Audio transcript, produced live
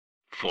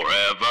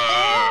Forever.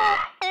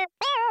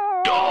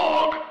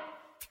 Dog.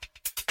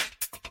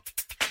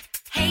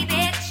 Hey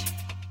bitch,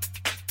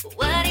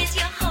 what is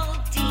your whole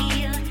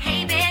deal?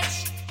 Hey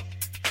bitch,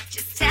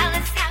 just tell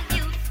us how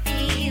you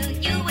feel.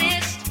 You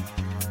wished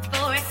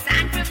for a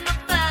sign from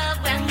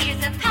above. Well,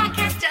 here's a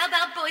podcast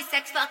about boy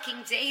sex,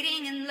 fucking,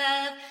 dating, and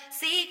love.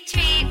 Seek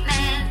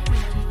treatment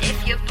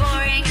if you're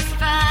boring as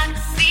fuck.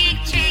 Seek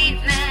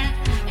treatment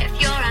if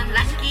you're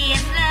unlucky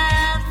in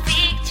love.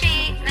 Seek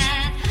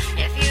treatment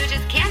if you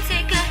just can't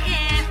take a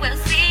hint. Well,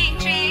 seek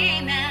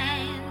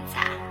treatment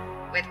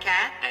with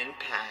Kat and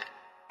Pat.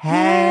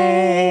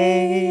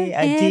 Hey,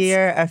 a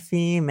deer, a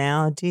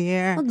female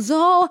deer.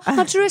 So, a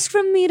driss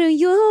from me to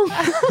you.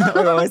 What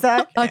was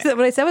that? What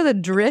I said was a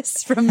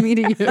driss from me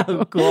to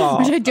you. Cool.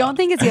 Which I don't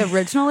think is the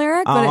original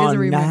lyric, but it is a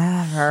remix.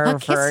 Never A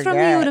kiss from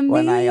forget you to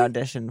when I me.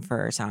 auditioned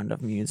for Sound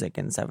of Music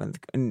in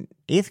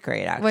 8th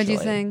grade, actually. What'd you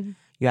sing?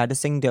 You had to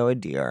sing Do a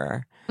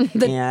Deer.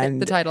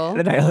 The title.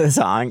 The title of the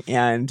song.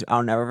 And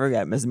I'll never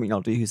forget Mrs.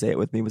 McNulty, who say it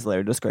with me, was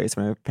later disgraced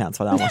when her pants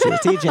fell down while she was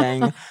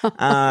teaching.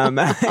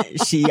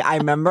 I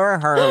remember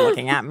her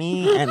looking at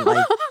me and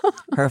like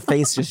her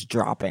face just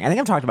dropping. I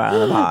think I've talked about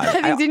it on the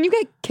pod. Didn't you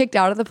get kicked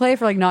out of the play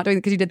for like not doing it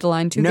because you did the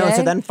line too No, gay?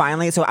 so then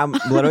finally, so I'm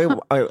literally,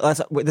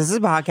 this is a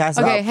podcast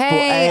Okay, about,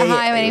 hey,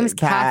 hi, my name's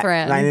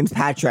Catherine. My name's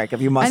Patrick,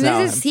 if you must And know.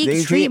 this is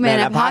Seek Treatment,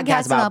 a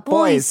podcast about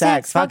boys,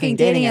 sex, fucking,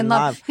 dating, and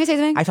love. Can I say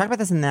something? I talked about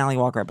this in the Natalie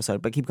Walker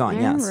episode, but keep going,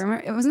 I yes.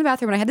 remember it was in the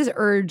bathroom and I had this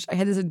urge. I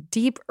had this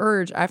deep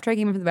urge after I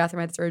came in from the bathroom.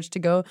 I had this urge to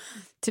go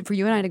for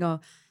you and I to go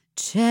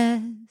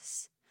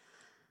chess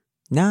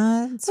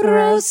Nuts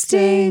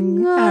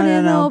roasting on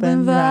an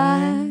open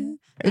fire.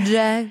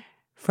 Jack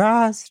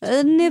Frost,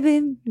 a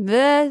nipping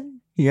bed.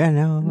 you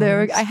know.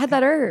 I had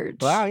that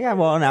urge. Wow, yeah,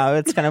 well, now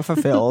it's kind of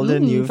fulfilled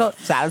and you've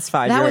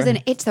satisfied That your... was an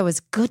itch that was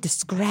good to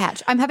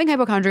scratch. I'm having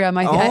hypochondria on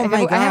my Oh I my have a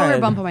weird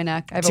God. bump on my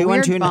neck. I have a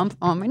 212 weird bump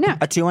on my neck.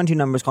 A 212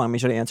 number's calling me.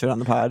 Should I answer it on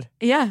the pod?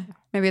 Yeah,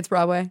 maybe it's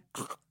Broadway.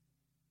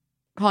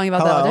 Calling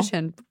about Hello? the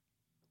audition.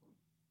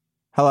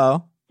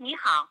 Hello? 你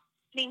好，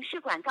领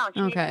事馆告知。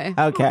 Okay.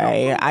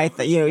 Okay,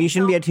 you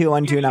shouldn't be a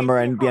 212 number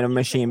and be in a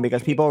machine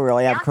because people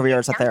really have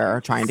careers that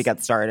they're trying to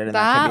get started, and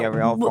that could be a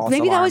real false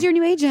maybe that alarm. was your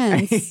new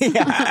agent.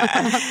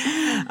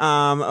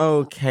 Yeah.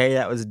 Okay,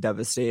 that was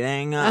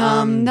devastating.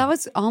 That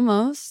was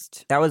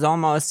almost. That was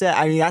almost it.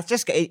 I mean, that's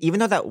just, even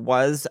though that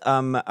was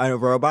a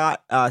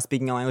robot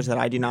speaking a language that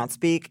I do not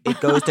speak, it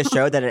goes to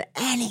show that at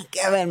any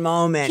given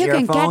moment, You your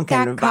can phone get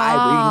can that vibrate.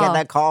 You can call. get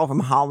that call from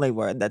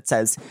Hollywood that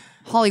says,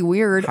 Holly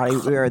Weird.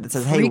 that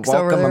says, hey, Freaks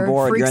over welcome there.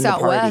 aboard. You're Freaks in the out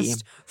party.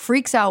 west.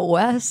 Freaks out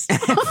west.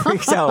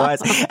 Freaks Out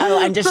West.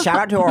 Oh, and just shout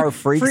out to our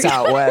Freaks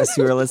Out West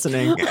who are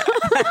listening.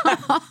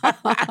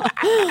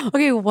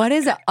 Okay, what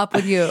is up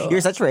with you?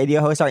 You're such a radio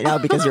host right now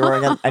because you're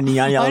wearing a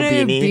neon yellow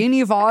beanie.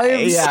 Beanie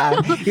vibes.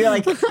 Yeah, you're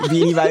like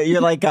beanie vibe.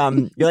 You're like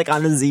on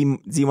the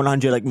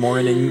Z100 like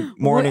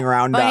morning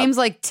roundup. My name's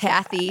like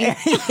Tathy.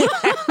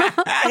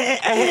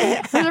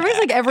 Everybody's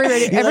like every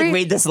radio. You like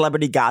read the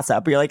celebrity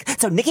gossip. You're like,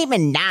 so Nicki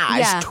Minaj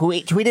Yeah.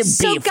 tweeted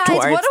So beef guys,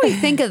 towards. what do we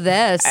think of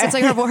this? It's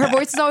like her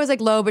voice is always like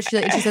low, but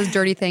she says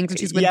dirty things when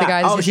she's with the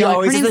guys. Oh, She's she like,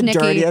 always her says name's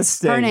the Nikki.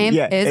 dirtiest Her thing. name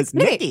Yeah, is it's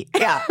Nikki.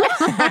 Yeah.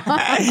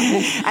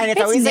 And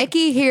it's It's always like,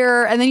 Nikki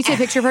here, and then you see a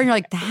picture of her, and you're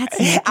like, "That's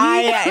Nikki."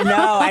 I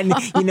know, and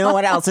you know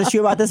what else is true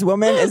about this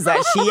woman is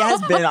that she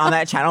has been on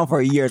that channel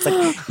for years.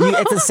 Like,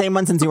 it's the same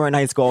one since you were in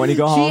high school. When you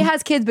go home, She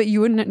has kids, but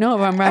you wouldn't know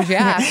if I'm around your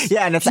ass.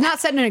 Yeah, and it's she's not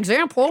setting an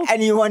example.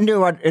 and you wonder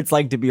what it's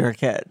like to be her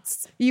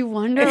kids. You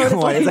wonder what it's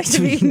What like, it's like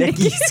to be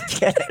Nikki's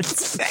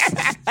kids.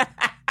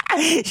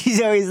 She's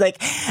always like,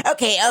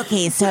 okay,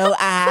 so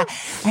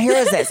here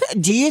is this.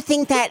 Do you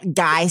think that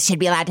guys should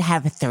be allowed to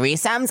have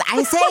threesomes?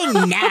 I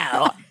say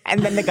no.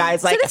 And then the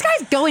guy's like, So this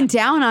guy's going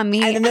down on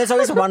me. and then there's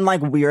always one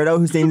like weirdo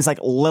whose name is like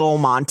Little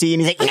Monty,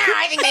 and he's like, no,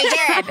 I think they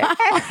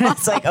should. And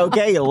it's like,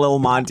 okay, Little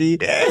Monty.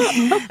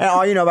 And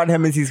all you know about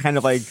him is he's kind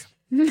of like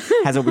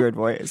has a weird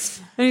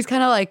voice. And he's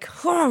kind of like,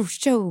 oh,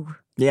 show.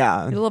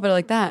 Yeah. A little bit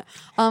like that.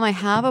 I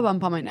have a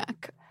bump on my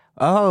neck.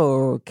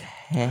 Okay.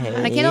 And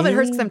I can't know if it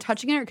hurts because I'm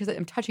touching it or because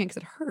I'm touching it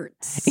because it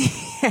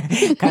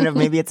hurts. Kind of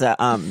maybe it's a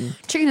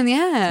Chicken in the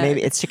egg.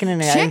 maybe it's chicken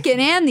and egg. Chicken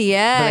and the But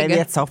egg.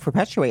 maybe it's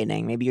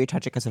self-perpetuating. Maybe you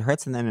touch it because it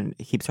hurts, and then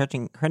it keeps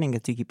hurting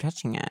because you keep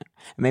touching it.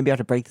 And maybe you have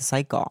to break the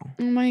cycle.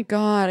 Oh my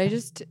God. I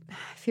just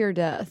fear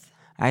death.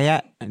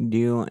 I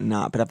do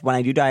not. But when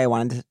I do die, I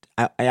wanted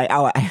to.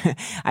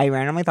 I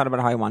randomly thought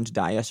about how I wanted to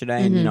die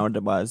yesterday, and you know what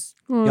it was?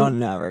 You'll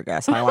never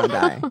guess how I want to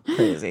die.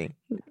 Crazy.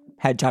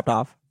 Head chopped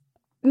off.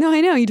 No,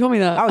 I know. You told me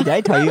that. Oh, did I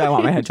tell you I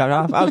want my head chopped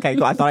off? Okay,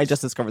 cool. I thought I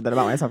just discovered that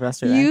about myself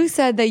yesterday. You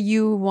said that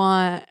you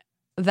want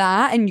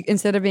that, and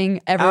instead of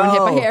being everyone hit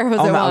by arrows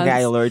at once. Okay,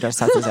 I literally just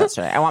said this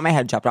yesterday. I want my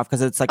head chopped off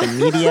because it's like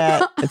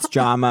immediate, it's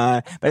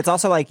drama, but it's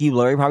also like you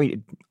literally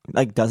probably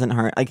like doesn't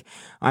hurt. Like,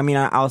 I mean,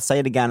 I'll say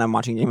it again. I'm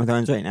watching Game of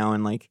Thrones right now,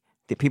 and like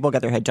the people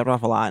get their head chopped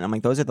off a lot, and I'm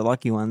like, those are the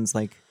lucky ones.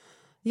 Like,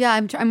 Yeah,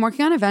 I'm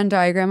working on a Venn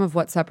diagram of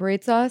what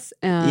separates us.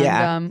 And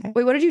Yeah.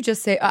 wait, what did you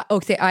just say?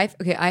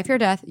 I fear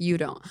death. You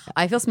don't.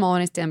 I feel small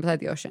when I stand beside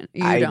the ocean.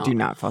 You I don't. do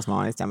not feel small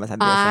when I stand beside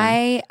the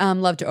ocean. I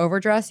love to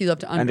overdress. You love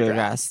to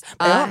underdress. Underdress.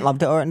 I don't love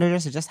to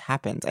underdress. It just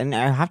happens. And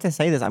I have to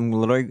say this.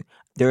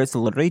 There is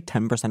literally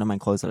 10% of my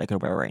clothes that I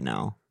could wear right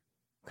now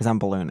because I'm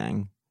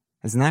ballooning.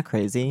 Isn't that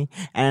crazy?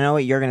 And I know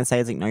what you're going to say.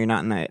 It's like, no, you're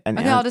not.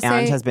 I'll just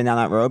say- has been down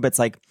that road. But it's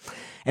like,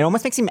 it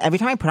almost makes me, every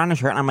time I put on a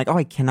shirt and I'm like, oh,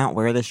 I cannot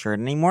wear this shirt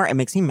anymore. It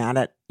makes me mad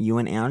at you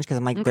and Ange because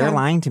I'm like, they're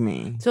lying to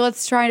me. So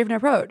let's try a different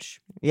approach.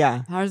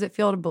 Yeah. How does it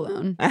feel to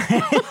balloon?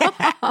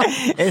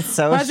 It's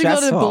so How does it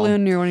stressful. feel to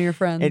balloon near one of your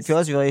friends? It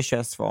feels really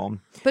stressful.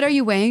 But are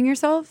you weighing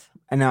yourself?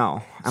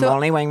 No, I'm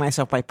only weighing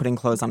myself by putting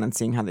clothes on and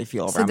seeing how they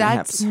feel around my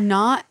that's hips.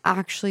 not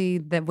actually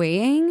the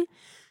weighing.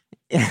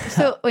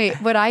 So wait,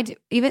 what I do,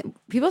 even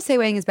people say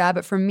weighing is bad,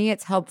 but for me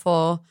it's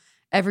helpful.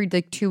 Every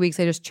 2 weeks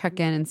I just check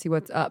in and see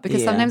what's up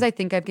because sometimes I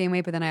think I've gained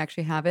weight, but then I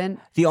actually haven't.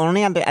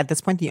 At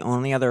this point, the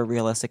only other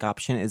realistic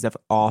option is if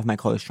all of my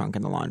clothes shrunk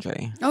in the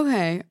laundry.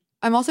 Okay.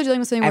 I'm also dealing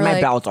with something And where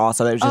my belt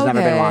also. It's just never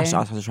been Okay. washed.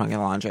 Also shrunk in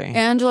the laundry.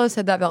 Angelo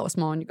said that belt was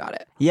small and you got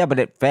it. Yeah, but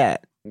it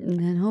fit.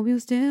 And hope you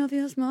still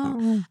feel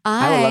small.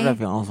 I would love to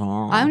feel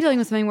small. I'm dealing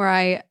with something where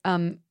I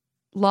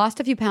lost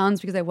a few pounds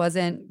because I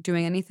wasn't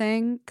doing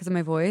anything because of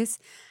my voice.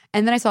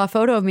 And then I saw a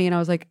photo of me and I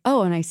was like,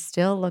 oh, and I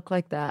still look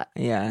like that.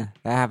 Yeah,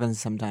 that happens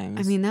sometimes.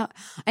 I mean,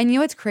 I knew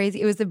what's crazy.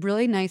 It was a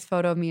really nice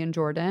photo of me and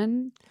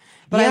Jordan.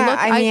 But yeah,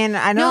 I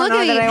don't look know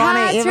at that me, I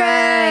want to even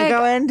Patrick!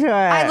 go into it.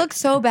 I look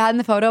so bad in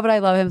the photo, but I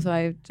love him, so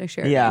I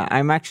shared it. Yeah,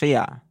 I'm actually,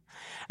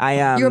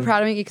 I You were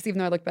proud of me because even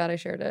though I look bad, I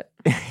shared it.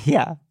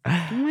 Yeah.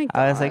 Oh my God.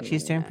 I was like,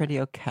 she's doing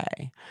pretty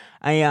okay.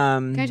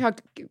 Can I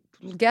talk?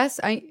 Guess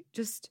I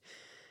just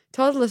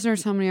tell the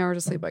listeners how many hours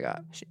of sleep I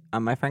got.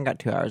 My friend got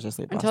 2 hours of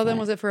sleep And last tell them,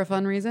 night. was it for a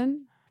fun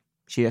reason?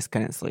 She just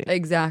couldn't sleep.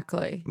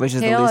 Exactly. Which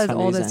is the Tale least as fun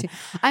old reason.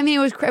 I mean,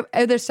 it was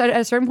at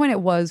a certain point, it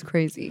was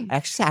crazy.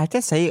 Actually, I have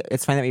to say,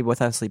 it's funny that we both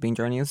have sleeping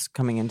journeys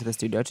coming into the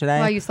studio today.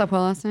 Wow, you slept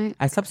well last night?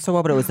 I slept so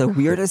well, but it was the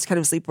weirdest kind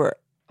of sleep where,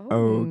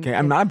 okay,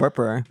 I'm not a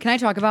burper. Can I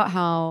talk about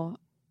how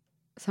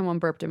someone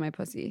burped in my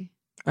pussy?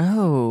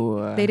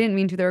 Oh. They didn't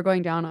mean to. They were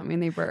going down on me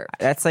and they burped.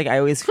 That's like, I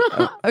always,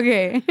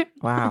 Okay.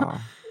 wow.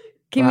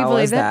 Can Wow, we what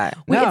believe was that?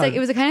 that? No. It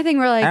was the kind of thing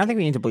where I don't like, think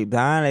we need to believe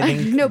that. I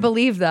think. no,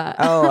 believe that.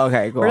 Oh,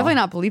 okay, cool. We're definitely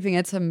not believing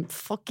it. Some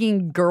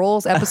fucking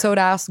girls episode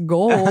ass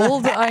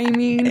gold. I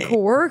mean,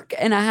 quirk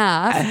and a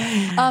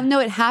half. No,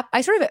 it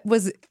happened.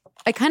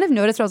 I kind of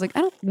noticed. I was like,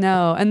 I don't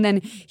know. And then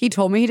he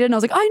told me he did, and I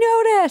was like,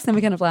 I noticed. And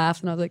we kind of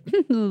laughed, and I was like,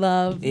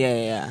 love,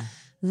 Yeah.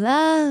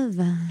 love.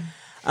 Did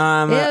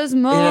it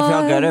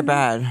feel good or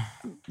bad?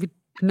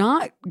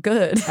 Not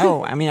good.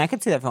 Oh, I mean, I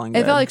could see that feeling good.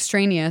 It felt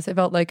extraneous. It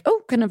felt like,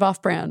 oh, kind of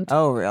off brand.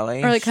 Oh,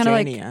 really? Or like kind of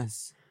like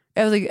Extraneous.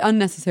 it was like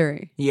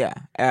unnecessary, Yeah.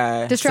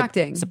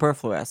 distracting,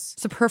 Superfluous.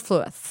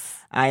 superfluous.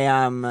 I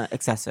am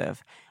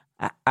excessive.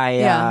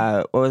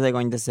 Yeah. What was I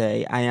going to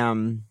say?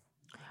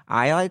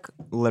 I like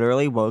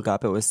literally woke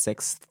up. It was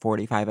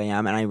 6:45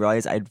 a.m. and I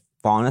realized I'd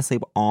fallen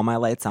asleep, all my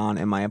lights on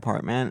in my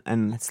apartment,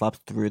 and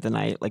slept through the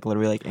night, like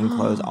literally like in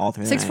clothes all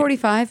through the night.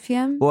 6:45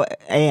 p.m. Well,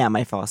 a.m.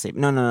 I fell asleep.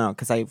 No,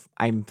 because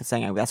I'm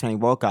saying that's when I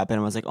woke up and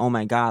I was like, oh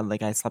my God,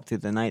 like I slept through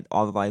the night.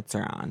 All the lights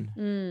are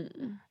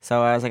on.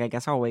 So I was like, I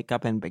guess I'll wake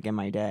up and begin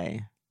my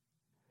day.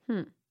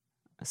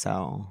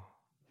 So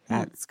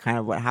that's kind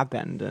of what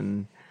happened.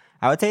 And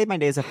I would say my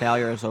day's a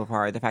failure so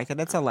far. The fact that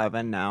it's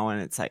 11 now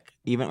and it's like,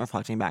 even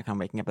reflecting back on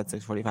waking up at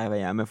 6:45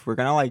 a.m., if we're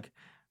going to like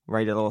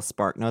write a little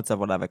spark notes of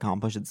what I've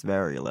accomplished, it's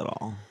very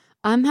little.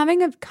 I'm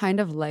having a kind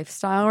of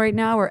lifestyle right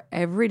now where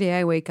every day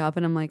I wake up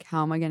and I'm like,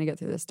 how am I going to get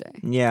through this day?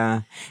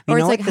 Yeah. Or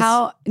it's know like what this-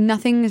 how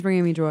nothing is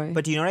bringing me joy.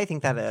 But do you know what I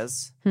think that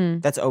is?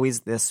 That's always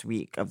this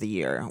week of the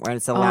year, when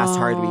it's the last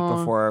hard week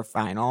before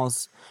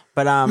finals.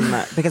 But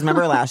because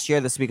remember last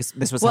year, this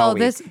was well, Hell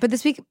Week.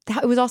 this week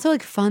it was also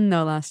like fun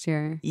though last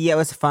year. Yeah, it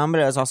was fun,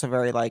 but it was also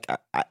very like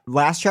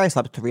last year I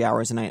slept 3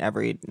 hours a night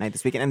every night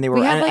this weekend, and they were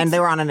We had, like, and they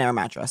were on an air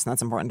mattress, and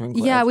that's important to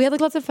include. Yeah, we had like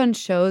lots of fun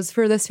shows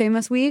for this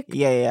famous week.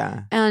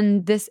 Yeah.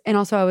 And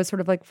also I was sort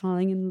of like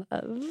falling in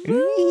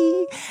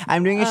love.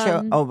 I'm doing a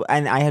show. Oh,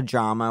 and I had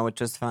drama, which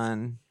was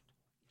fun.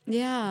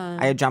 Yeah.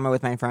 I had drama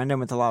with my friend and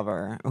with a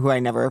lover who I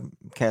never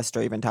kissed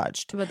or even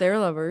touched. But they were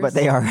lovers. But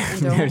they are.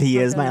 And don't He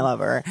is fuck my up.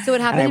 lover. So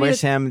what happened And I to me wish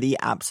was- him the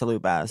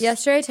absolute best.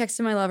 Yesterday I texted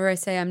my lover, I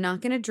say, I'm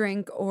not going to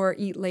drink or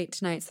eat late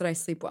tonight so that I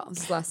sleep well.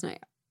 This is last night.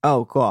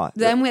 Oh, cool.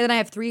 Then I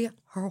have 3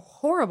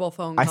 horrible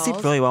phone I calls.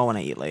 sleep really well when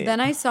I eat late. Then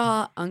I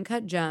saw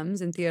Uncut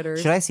Gems in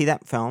theaters. Should I see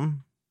that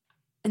film?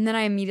 And then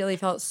I immediately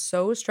felt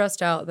so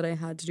stressed out that I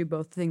had to do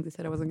both the things I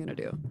said I wasn't going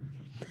to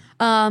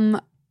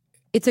do.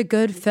 It's a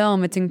good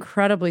film. It's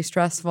incredibly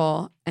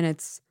stressful and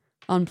it's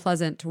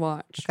unpleasant to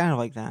watch. Kind of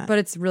like that. But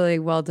it's really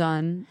well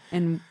done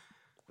and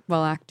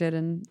well acted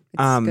and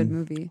it's a good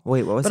movie.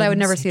 Wait, what was But I would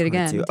gonna never say see it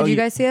towards again. you? Did you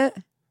guys see it?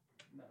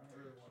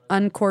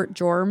 Uncourt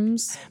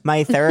Jorms.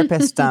 My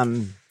therapist, I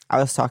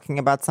was talking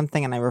about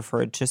something and I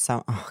referred to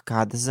some. Oh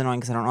God, this is annoying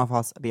because I don't know if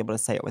I'll be able to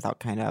say it without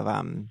kind of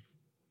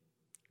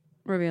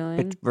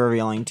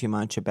revealing too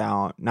much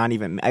about not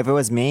even. If it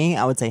was me,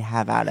 I would say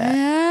have at it.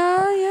 Yeah.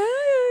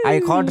 I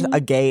called in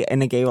a gay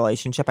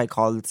relationship. I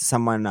called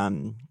someone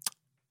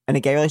in a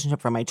gay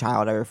relationship for my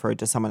child. I referred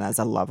to someone as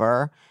a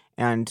lover,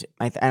 and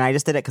I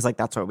just did it because like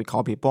that's what we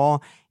call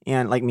people,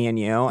 and like me and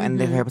you. And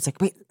the therapist was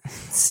like, "Wait,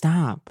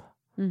 stop!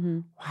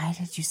 Why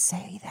did you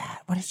say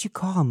that? What did you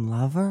call him,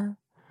 lover?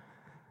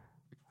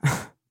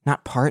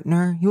 Not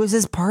partner? He was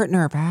his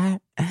partner,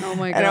 Pat." Oh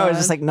my god! And I was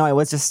just like, "No, I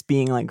was just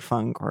being like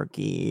fun,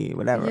 quirky,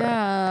 whatever."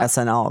 Yeah.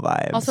 SNL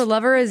vibes. Also,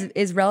 lover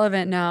is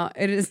relevant now.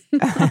 It is.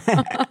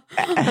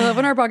 I love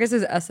when our podcast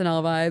is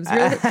SNL vibes.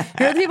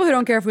 Here are the people who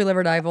don't care if we live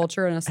or die.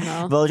 Vulture and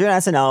SNL. Vulture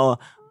and SNL.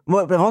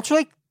 Well, but Vulture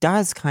like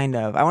does kind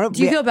of. I want to.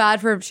 Do you feel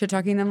bad for shit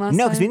talking them last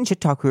No, time? because we didn't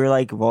shit talk. We were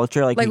like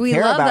Vulture, like we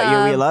care love about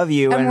them, you, we love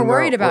you, and we're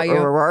worried about you.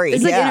 We're worried.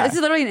 It's like yeah. this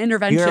is literally an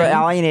intervention. You're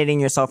alienating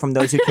yourself from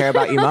those who care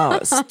about you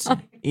most.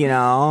 You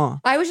know.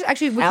 I was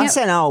actually we can't-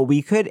 SNL.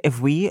 We could,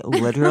 if we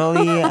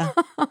literally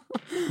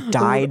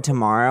died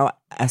tomorrow,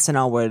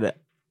 SNL would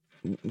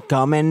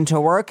come into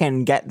work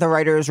and get the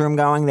writers' room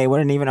going. They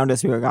wouldn't even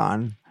notice we were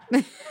gone.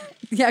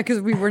 Yeah,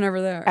 because we were never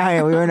there.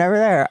 We were never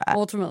there.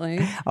 Ultimately,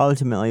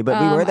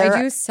 but we were there.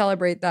 I do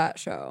celebrate that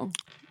show.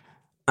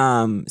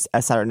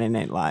 At Saturday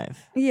Night Live.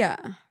 Yeah.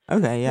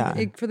 Okay, yeah.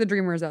 For the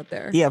dreamers out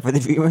there. Yeah, for the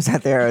dreamers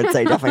out there, I'd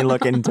say definitely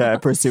look into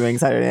pursuing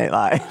Saturday Night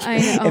Live. I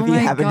know. If you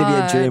happen to be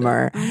a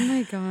dreamer. Oh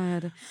my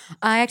god!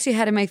 I actually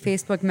had in my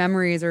Facebook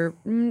memories, or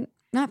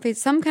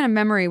some kind of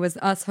memory, was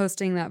us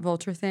hosting that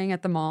Vulture thing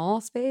at the mall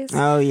space.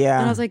 Oh yeah,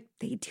 and I was like,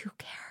 they do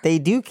care. They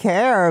do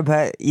care,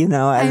 but you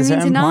know, at a to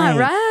certain not point,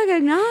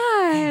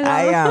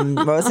 recognize.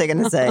 what was I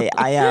gonna say?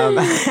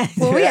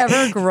 Will we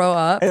ever grow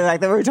up?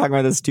 Like that we were talking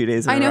about this 2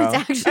 days in I a know row. it's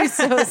actually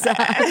so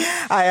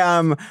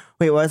sad.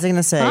 Wait, what was I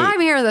gonna say? I'm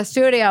here in the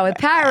studio with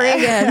Pat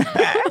Regan.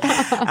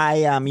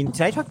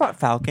 Did I talk about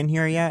Falcon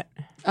here yet?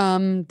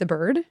 The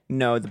bird?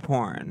 No, the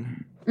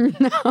porn. No,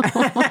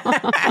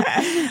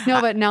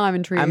 but now I'm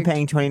intrigued. I'm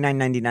paying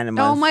 $29.99 a month.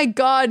 Oh my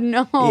god,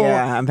 no!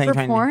 Yeah, I'm paying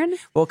for porn.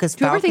 Well, because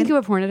do you ever think you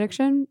have porn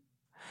addiction?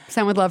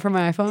 Sent with love from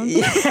my iPhone.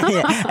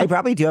 Yeah, I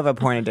probably do have a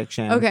porn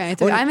addiction. Okay,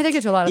 so I'm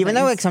addicted to a lot of even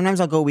things. though like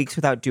sometimes I'll go weeks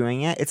without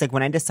doing it. It's like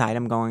when I decide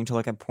I'm going to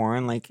look at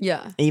porn, like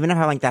yeah. Even if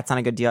I'm like that's not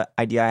a good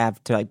idea, I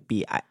have to like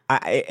be.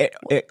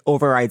 It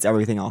overrides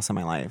everything else in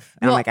my life,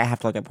 and I'm like I have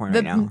to look at porn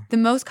right now. The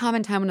most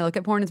common time when I look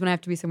at porn is when I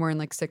have to be somewhere in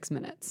like 6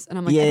 minutes, and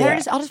I'm like,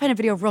 I'll just find a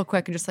video real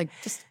quick and just get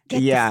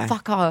the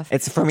fuck off.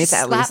 It's for me. It's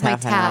at least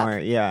half an hour.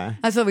 Yeah,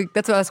 that's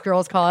what us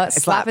girls call it.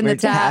 Slapping the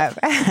tap.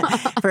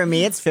 For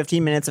me, it's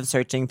 15 minutes of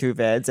searching through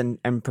vids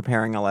and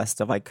preparing a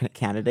list of like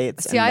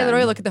candidates. See, I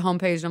literally look at the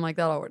homepage and I'm like,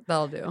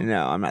 that'll do.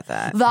 No, I'm not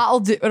that. That'll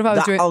do. What if I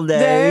was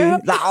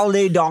doing? That'll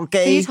do,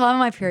 donkey. Can you tell I'm on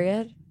my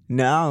period?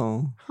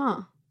 No.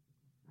 Huh.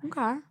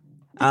 Okay.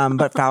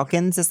 But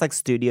Falcon's this like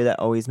studio that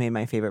always made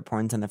my favorite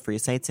porns on the free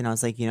sites, and I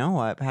was like, you know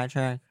what,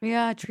 Patrick?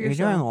 Yeah, true. You're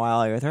doing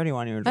well. You're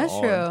 31 years old. That's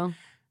true.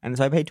 And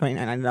so I paid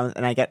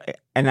 $29,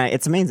 and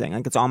it's amazing.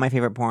 Like it's all my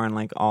favorite porn,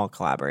 like all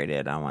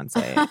collaborated on one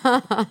site,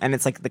 and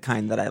it's like the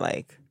kind that I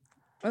like.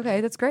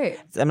 Okay, that's great.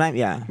 I'm not,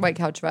 yeah. White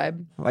couch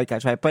vibe. White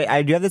couch vibe. But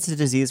I do have this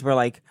disease where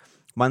like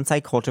once I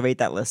cultivate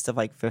that list of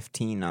like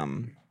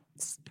 15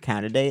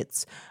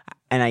 candidates,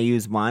 and I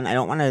use one, I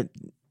don't want to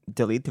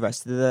delete the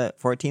rest of the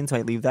 14, so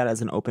I leave that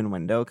as an open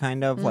window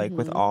kind of like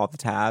with all the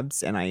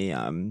tabs, and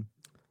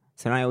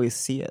so then I always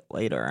see it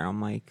later and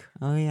I'm like,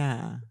 oh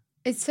yeah.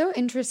 It's so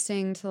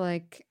interesting to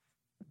like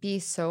be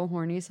so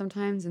horny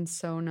sometimes and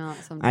so not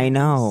sometimes. I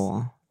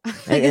know.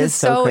 It is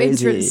so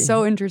crazy.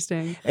 So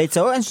interesting. It's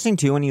so interesting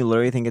too when you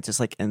literally think it's just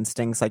like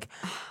instincts. Like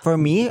for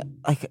me,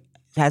 like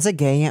as a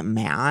gay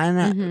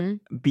man,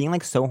 being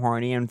like so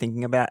horny and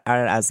thinking about it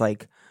as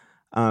like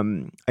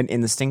an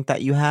instinct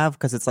that you have,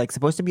 because it's like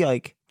supposed to be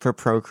like for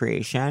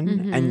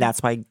procreation, and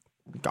that's why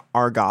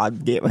our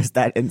God gave us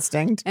that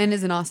instinct. And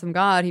is an awesome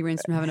God. He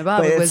reigns from heaven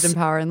above with wisdom,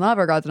 power, and love.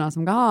 Our God's an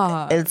awesome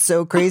God. It's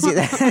so crazy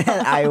that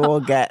I will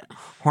get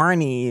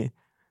horny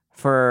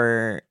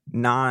for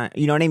not,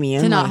 you know what I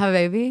mean? To not have a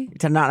baby?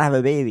 To not have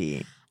a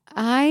baby.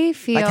 I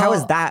feel like, how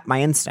is that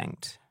my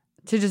instinct?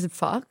 To just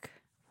fuck?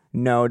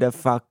 No, to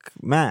fuck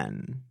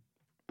men.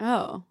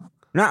 Oh.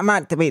 No, I'm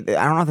not. Wait,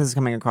 I don't know if this is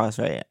coming across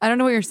right. I don't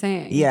know what you're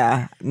saying.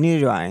 Yeah,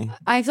 neither do I.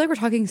 I feel like we're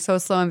talking so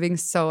slow and being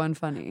so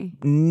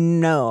unfunny.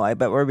 No, I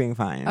bet we're being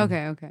fine.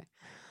 Okay.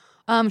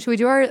 Should we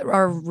do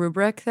our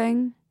rubric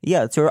thing?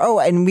 Yeah. So,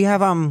 and we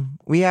have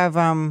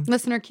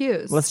listener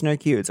cues. Listener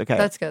cues. Okay,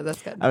 that's good.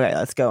 Okay,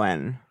 let's go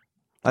in.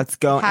 Let's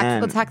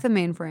hack the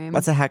mainframe.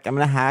 I'm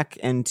gonna hack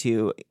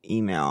into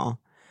email.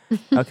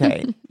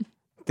 Okay.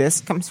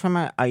 This comes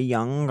from a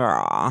young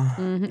girl.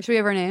 Should we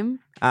have her name?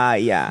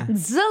 Yeah.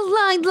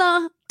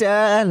 Delilah.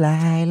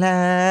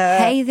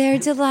 Hey there,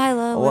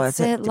 Delilah. What's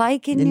it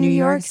like in New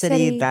York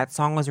City? That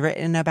song was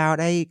written about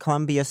a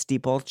Columbia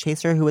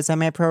steeplechaser who was a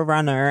semi-pro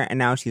runner, and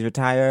now she's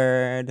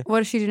retired. What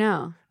does she do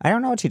now? I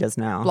don't know what she does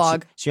now.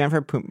 Blog. She went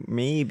for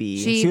maybe.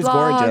 She was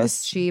blogs,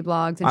 gorgeous. She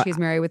blogs, and she's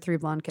married with 3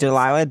 blonde kids.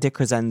 Delilah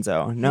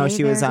DiCrescenzo. No, hey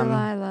she was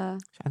Delilah.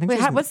 I think. Wait,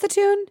 what's the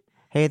tune?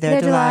 Hey there,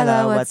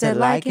 Delilah. What's it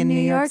like in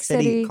New York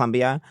City?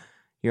 Columbia.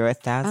 You're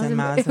 1,000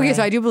 miles away. Okay,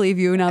 so I do believe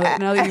you now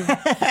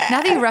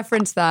that you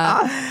referenced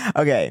that.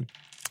 Okay.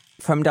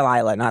 From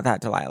Delilah, not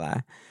that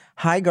Delilah.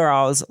 Hi,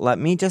 girls. Let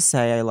me just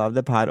say I love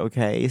the pod.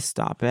 Okay,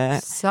 stop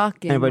it.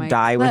 Sucking And would my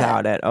die clit.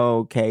 without it.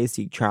 Okay,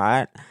 seek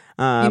trot.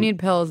 You need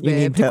pills, babe. You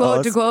need To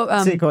quote,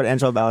 pills. To quote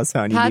Angela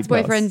Bellastone, Pat's you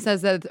need boyfriend pills.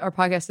 says that our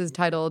podcast is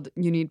titled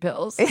 "You Need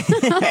Pills."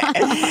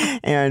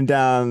 And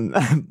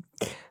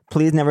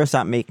please never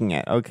stop making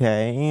it.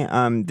 Okay.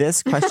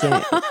 This question.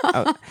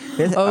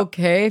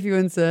 Okay, if you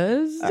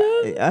insist.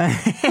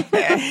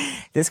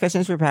 This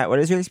question is for Pat. What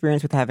has your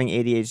experience with having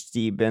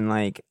ADHD been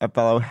like? A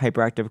fellow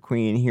hyperactive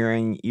queen,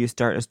 hearing you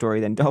start a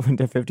story, then delve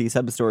into 50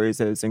 sub-stories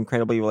is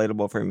incredibly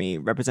relatable for me.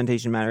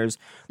 Representation matters.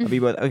 Love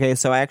you both. Okay,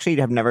 so I actually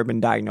have never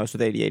been diagnosed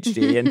with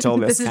ADHD until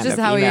this, This is kind just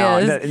of how he email.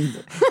 is.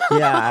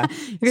 Yeah.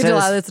 You're So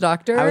Delilah's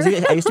doctor.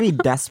 I used to be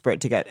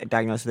desperate to get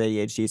diagnosed with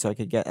ADHD so I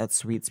could get that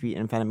sweet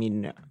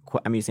amphetamine,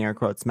 I'm using air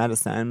quotes,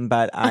 medicine,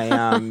 but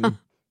I've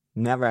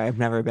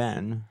never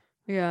been.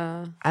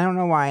 Yeah. I don't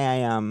know why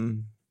I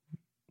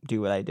do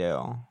what I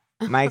do.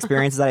 My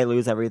experience is that I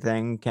lose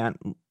everything, can't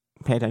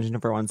pay attention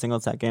for 1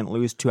 single second,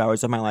 lose 2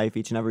 hours of my life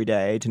each and every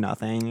day to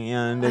nothing,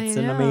 and it's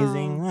an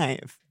amazing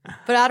life.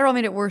 But Adderall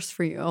made it worse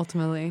for you,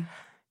 ultimately.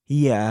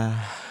 Yeah.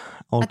 At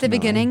the ultimately.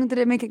 beginning, did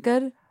it make it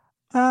good?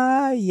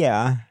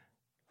 Yeah.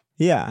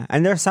 Yeah.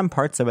 And there's some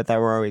parts of it that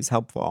were always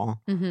helpful,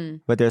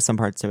 but there's some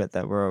parts of it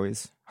that were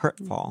always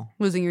hurtful.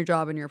 Losing your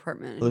job in your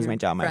apartment. and Losing your my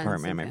job, my friends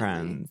apartment, and my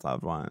family. friends,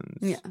 loved ones,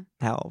 Yeah.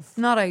 health.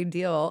 Not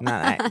ideal.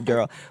 Not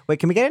girl. Wait,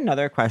 can we get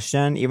another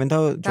question? Even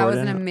though That was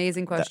Jordan, an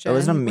amazing question. That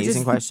was an which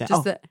amazing is question. Just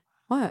Oh. that,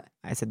 what?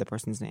 I said the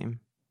person's name.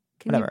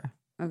 Can you- Whatever.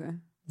 Okay.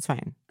 It's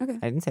fine. Okay.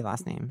 I didn't say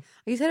last name.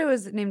 You said it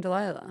was named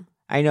Delilah.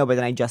 I know, but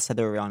then I just said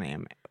their real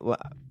name. Well,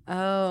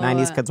 Oh.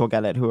 90s kids will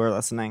get it who are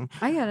listening.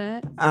 I get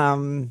it.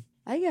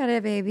 I get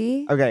it,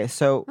 baby. Okay,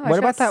 so Oh, I what just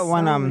about got that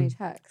one so many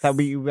texts. that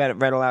we read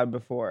aloud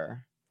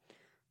before?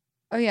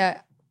 Oh,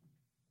 yeah.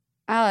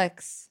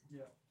 Alex. Yeah.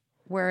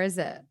 Where is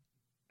it?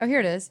 Oh, here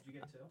it is. Did you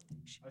get two?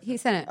 He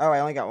sent it. Oh, I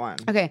only got one.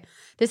 Okay.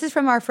 This is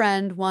from our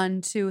friend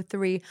 1, 2,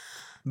 3.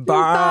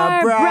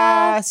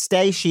 Barbara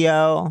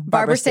Stacio.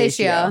 Barbara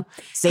Stacio.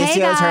 Stacio Hey, is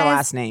her guys.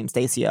 last name.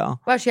 Stacio.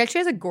 Wow, she actually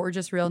has a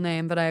gorgeous real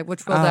name,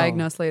 which we'll Oh.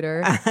 diagnose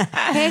later.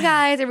 Hey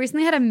guys, I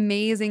recently had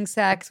amazing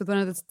sex with one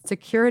of the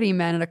security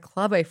men at a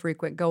club I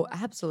frequent. Go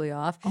absolutely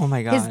off. Oh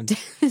my God.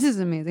 This is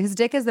amazing. His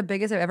dick is the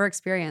biggest I've ever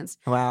experienced.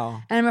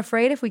 Wow. And I'm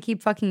afraid if we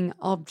keep fucking,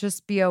 I'll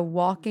just be a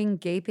walking,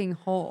 gaping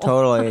hole.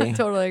 Totally.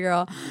 Totally,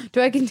 girl.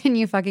 Do I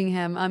continue fucking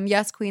him?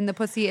 Yes, queen. The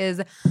pussy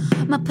is,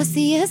 my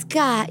pussy is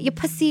God. Your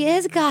pussy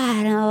is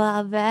God. I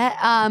love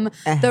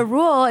it. The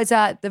rule is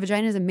that the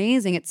vagina is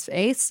amazing. It's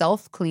A,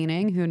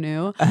 self-cleaning. Who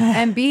knew?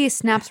 And B,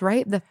 snaps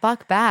right the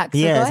fuck back. So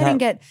Yeah, go is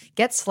ahead and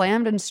get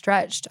slammed and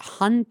stretched.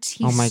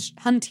 Huntista.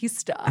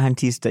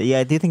 Antista. Yeah,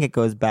 I do think it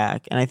goes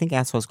back. And I think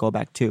assholes go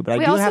back too. But I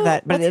Wait, do also, have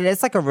that. But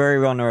it's like a very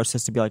real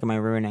neurosis to be like, am I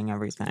ruining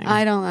everything?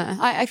 I don't know.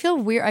 I feel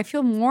weird. I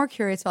feel more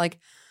curious about like,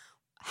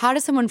 how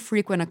does someone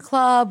frequent a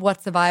club?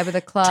 What's the vibe of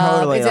the club?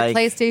 Totally, Is it like,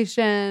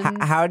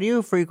 PlayStation? How do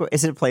you frequent?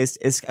 Is it place?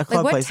 Is a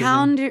club Like what PlayStation?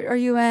 town are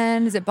you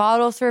in? Is it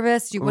bottle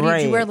service? Did you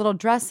Right. wear little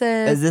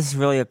dresses? Is this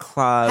really a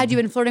club? Had you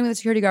been flirting with a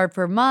security guard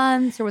for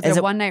months, or was Is it a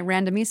it- one night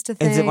randomista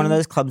thing? Is it one of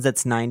those clubs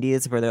that's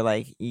 90s where they're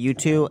like, you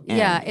two? And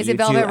Yeah. Is you it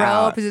Velvet two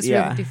out? Rope? Is it Studio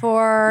Yeah.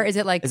 54? Is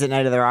it like? Is it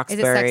Night of the Is it Sex in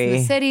the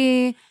Roxbury?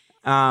 City?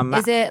 Um,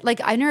 Is it like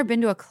I've never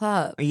been to a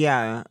club?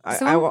 Yeah.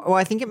 So-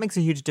 I think it makes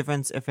a huge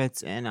difference if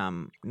it's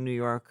in New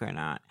York or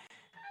not.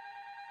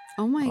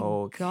 Oh my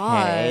Okay.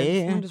 god!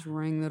 Someone just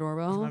rang the Someone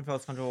doorbell.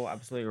 feels comfortable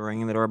absolutely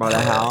ringing the doorbell. The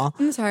hell?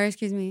 I'm sorry.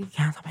 Excuse me.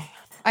 Yeah, let me.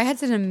 I had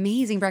such an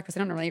amazing breakfast. I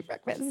don't normally eat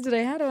breakfast.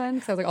 Today I had one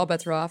because I was like, all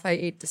bets are off. I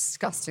ate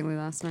disgustingly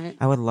last night.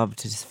 I would love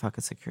to just fuck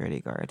a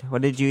security guard.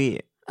 What did you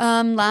eat?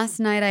 Last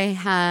night I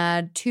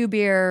had 2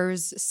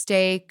 beers,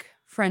 steak,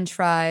 French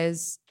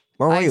fries,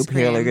 Where were you? ice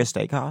Peter cream. Luger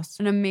Steakhouse?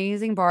 an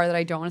amazing bar that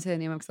I don't want to say the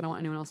name of because I don't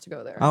want anyone else to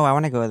go there. Oh, I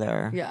want to go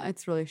there. Yeah,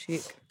 it's really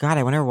chic. God,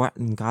 I wonder what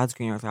in God's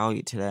green earth I'll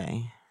eat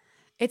today.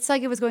 It's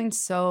like it was going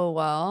so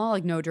well.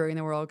 Like no jury in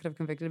the world could have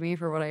convicted me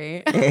for what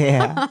I ate.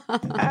 Yeah.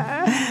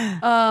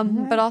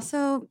 But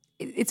also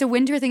it's a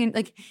winter thing. And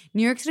like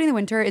New York City in the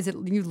winter, is it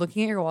you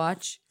looking at your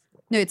watch?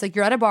 No, it's like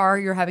you're at a bar,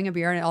 you're having a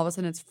beer, and all of a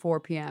sudden it's 4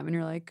 p.m. and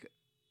you're like,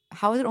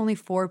 how is it only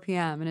 4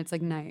 p.m. and it's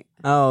like night?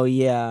 Oh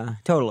yeah,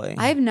 totally.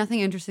 I have nothing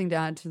interesting to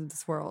add to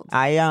this world.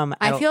 I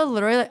feel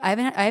literally I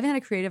haven't had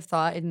a creative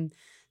thought in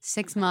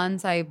 6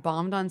 months. I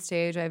bombed on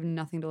stage. I have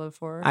nothing to live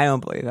for. I don't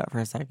believe that for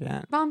a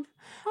second. Bomb.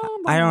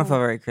 I don't feel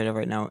very creative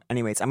right now.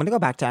 Anyways, I'm gonna go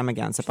back to M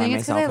again, sip I on think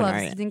it's because myself I and love.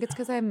 I write. think it's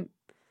because I'm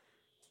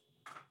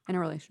in a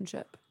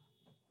relationship,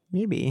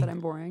 Maybe. but I'm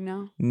boring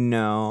now.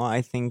 No,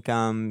 I think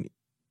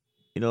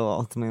it'll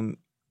ultimately.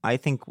 I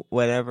think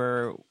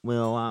whatever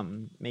will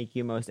make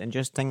you most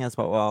interesting is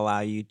what will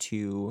allow you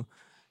to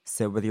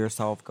sit with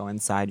yourself, go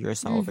inside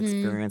yourself,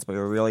 experience what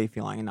you're really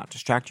feeling, and not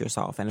distract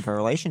yourself. And if a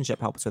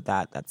relationship helps with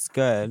that, that's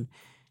good.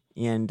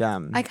 And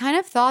I kind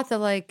of thought that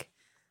like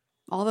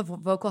all the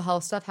vocal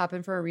health stuff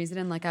happened for a reason,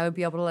 and like I would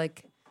be able to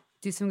like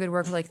do some good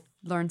work with like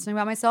learned something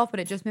about myself, but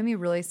it just made me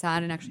really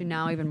sad, and actually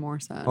now even more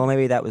sad. Well,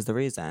 maybe that was the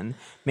reason.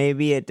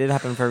 Maybe it did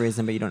happen for a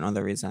reason, but you don't know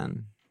the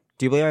reason.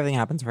 Do you believe everything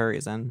happens for a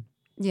reason?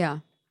 Yeah.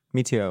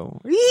 Me too.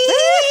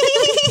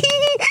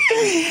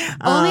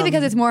 Only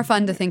because it's more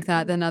fun to think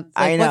that than what's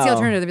the know.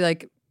 alternative? To be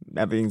like,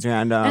 Everything's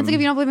random. and it's like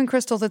if you don't believe in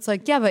crystals, it's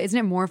like, yeah, but isn't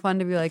it more fun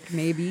to be like,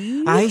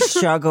 maybe? I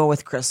struggle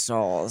with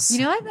crystals.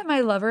 You know, like that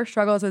my lover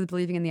struggles with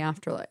believing in the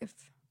afterlife.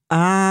 Do you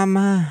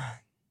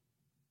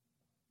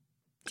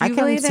I can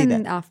believe see in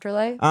that.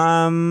 afterlife?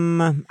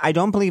 I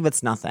don't believe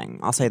it's nothing.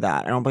 I'll say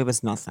that. I don't believe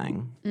it's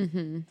nothing.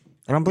 Mm-hmm.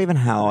 I don't believe in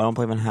hell. I don't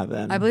believe in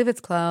heaven. I believe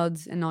it's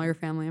clouds and all your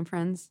family and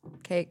friends.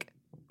 Cake.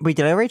 Wait,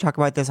 did I already talk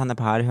about this on the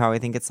pod? How I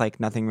think it's like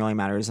nothing really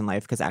matters in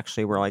life because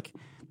actually we're like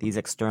these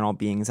external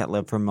beings that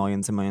live for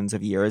millions and millions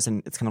of years,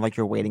 and it's kind of like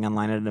you're waiting in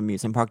line at an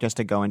amusement park just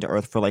to go into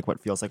Earth for like what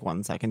feels like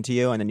 1 second to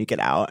you, and then you get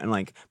out, and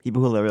like people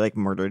who literally like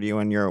murdered you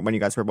when you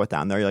guys were both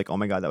down there, you're like, oh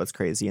my god, that was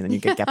crazy, and then you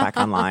get back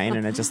online,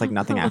 and it's just like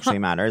nothing actually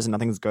matters, and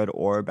nothing's good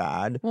or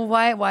bad. Well,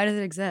 why does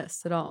it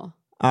exist at all?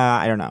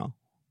 I don't know.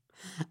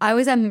 I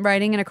was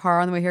riding in a car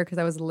on the way here because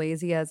I was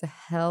lazy as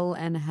hell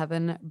and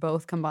heaven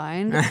both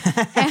combined, and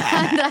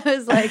I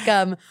was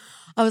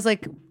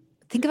like,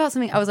 think about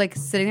something. I was like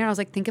sitting there and I was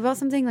like, think about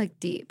something like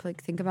deep.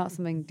 Like think about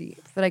something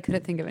deep. But I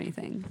couldn't think of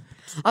anything.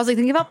 I was like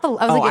thinking about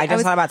I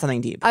just thought about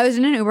something deep. I was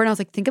in an Uber and I was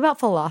like, think about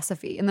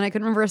philosophy. And then I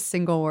couldn't remember a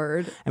single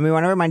word. And we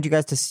want to remind you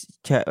guys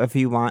to if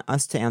you want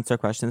us to answer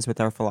questions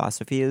with our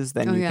philosophies,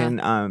 then you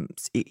can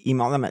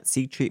email them at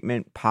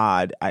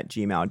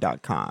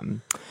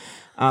seektreatmentpod@gmail.com.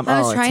 I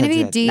was trying to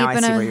be deep. Now I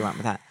and see where you went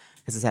with that.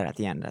 Because it said at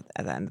the end of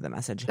the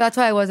message. That's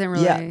why I wasn't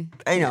really. Yeah,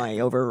 I know.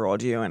 I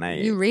overruled you, and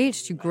You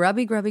reached. You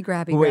grubby. Wait,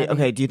 grabby.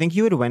 okay. Do you think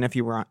you would win if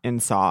you were in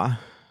Saw?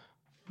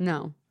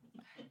 No.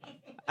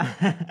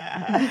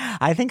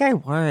 I think I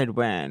would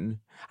win.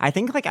 I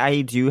think like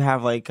I do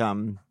have like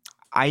no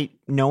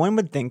one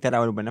would think that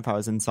I would win if I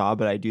was in Saw,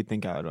 but I do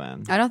think I would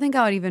win. I don't think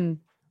I would even.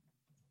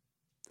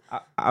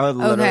 I would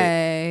literally.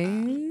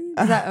 Okay.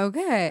 Is that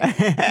okay?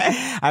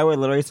 I would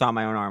literally saw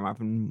my own arm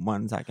off in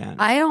 1 second.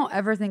 I don't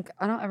ever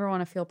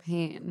want to feel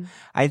pain.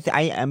 I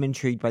am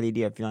intrigued by the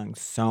idea of feeling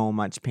so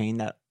much pain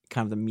that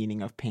kind of the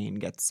meaning of pain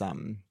gets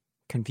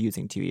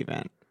confusing to you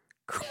even.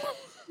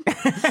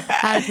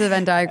 Add it to the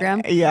Venn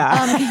diagram.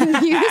 Yeah.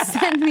 Can you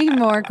send me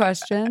more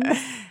questions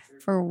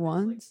for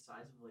once?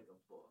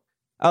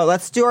 Oh,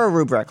 let's do our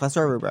rubric.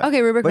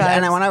 Okay, rubric vibes.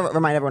 And I want to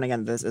remind everyone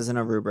again, this isn't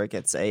a rubric.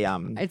 It's a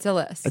It's a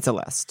list. It's a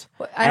list.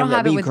 I don't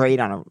have it be with. great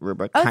on a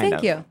rubric. Oh, kind thank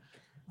of. you.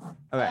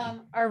 Okay.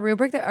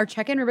 Our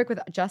check-in rubric with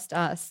just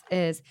us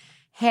is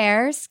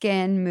hair,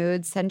 skin,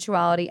 mood,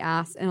 sensuality,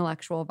 ass,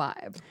 intellectual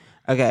vibe.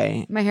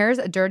 Okay. My hair is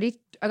a dirty.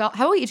 How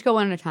about we each go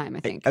one at a time? I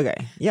think. Okay.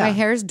 Yeah. My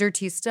hair is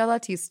dirtista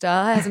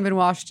latista. Hasn't been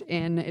washed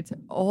in its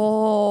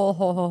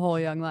whole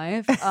young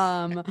life.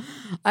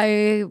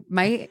 I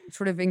might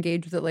sort of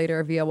engage with it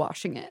later via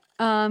washing it.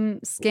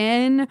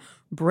 Skin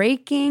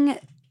breaking.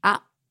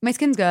 My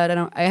skin's good.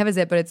 I have a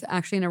zip, but it's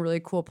actually in a really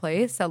cool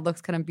place that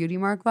looks kind of beauty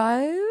mark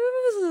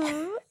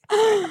vibes.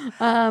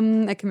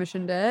 I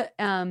commissioned it.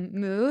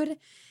 Mood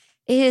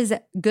is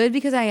good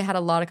because I had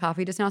a lot of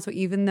coffee just now. So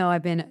even though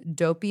I've been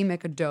dopey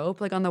McDope,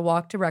 like on the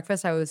walk to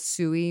breakfast, I was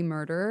suey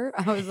murder.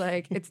 I was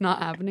like, it's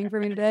not happening for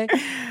me today.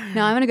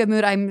 Now I'm in a good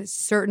mood. I'm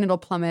certain it'll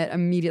plummet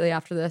immediately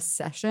after this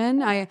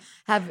session. I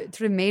have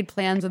sort of made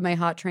plans with my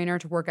hot trainer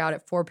to work out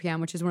at 4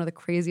 p.m., which is one of the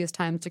craziest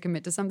times to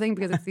commit to something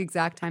because it's the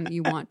exact time that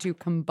you want to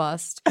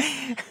combust.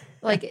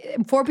 Like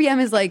 4 p.m.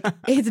 is like,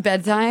 it's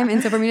bedtime.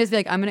 And so for me to just be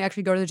like, I'm going to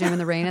actually go to the gym in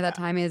the rain at that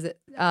time is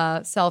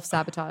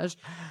self-sabotage.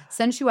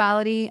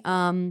 Sensuality.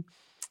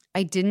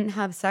 I didn't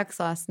have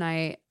sex last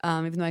night,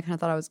 even though I kind of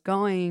thought I was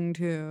going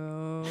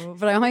to.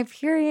 But I'm on my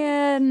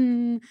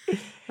period.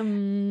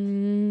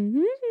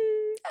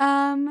 I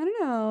don't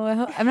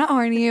know. I'm not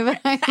horny, but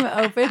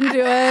I'm open to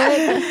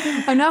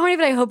it. I'm not horny,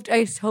 but I hope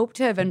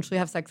to eventually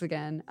have sex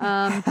again.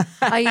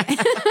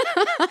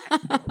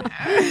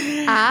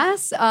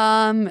 Ass,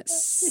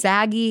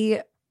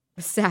 saggy,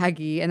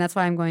 and that's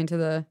why I'm going to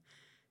the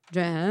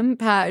gym.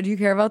 Pat, do you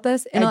care about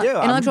this? I do.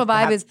 Intellectual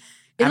vibe is.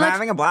 I'm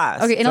having a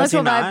blast. Okay,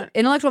 intellectual Does he vibe. not?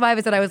 Intellectual vibe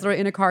is that I was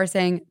literally in a car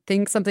saying,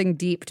 "Think something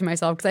deep" to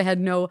myself because I had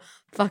no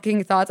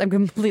fucking thoughts. I'm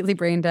completely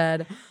brain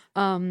dead.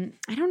 I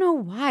don't know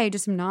why. I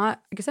guess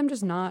I'm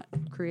just not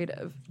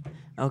creative.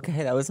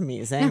 Okay, that was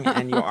amazing,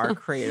 and you are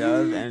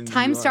creative. And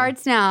Time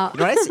starts now.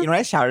 You know what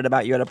I shouted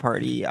about you at a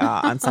party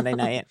on Sunday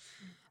night?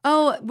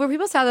 Oh, were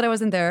people sad that I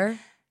wasn't there?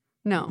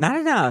 No, Not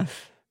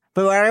enough.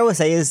 But what I will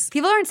say is,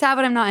 people aren't sad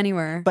when I'm not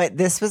anywhere. but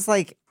this was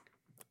like.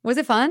 Was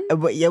it fun?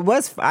 It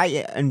was.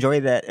 I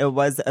enjoyed it. It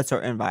was a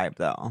certain vibe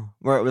though,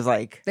 where it was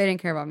like, They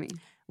didn't care about me.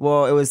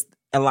 well, it was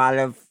a lot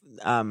of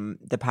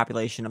the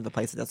population of the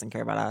place that doesn't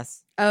care about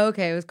us. Oh,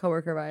 okay. It was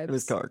coworker vibes. It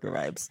was coworker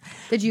vibes.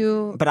 Did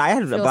you? But I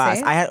had a feel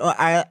blast. safe?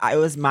 I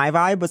was my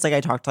vibe was like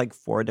I talked to like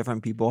 4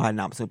 different people, had an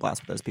absolute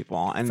blast with those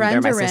people, and Friends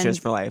they're my or sisters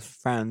random? for life,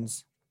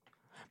 friends.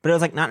 But it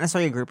was like not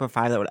necessarily a group of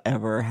 5 that would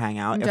ever hang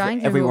out I'm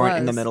dying to if we know who weren't it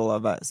in the was. middle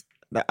of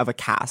a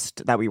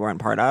cast that we weren't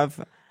part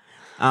of.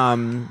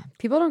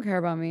 People don't care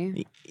about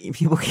me.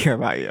 People care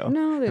about you.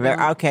 No, they They're-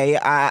 don't. Okay,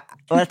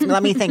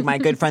 let me think. My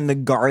good friend, the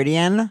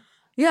Guardian.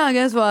 Yeah,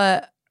 guess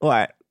what?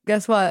 What?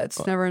 Guess what?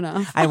 It's never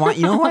enough. You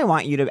know who I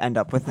want you to end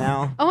up with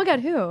now? Oh my God,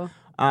 who?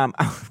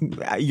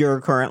 Your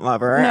current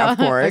lover, No. of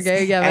course.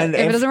 Okay, yeah, but And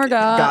if it doesn't work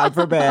out. God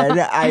forbid,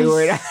 I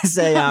would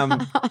say,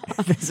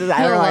 this is,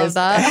 I don't know. love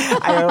that.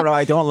 I don't know.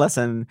 I don't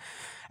listen.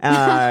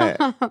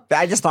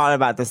 I just thought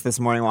about this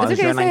morning while I was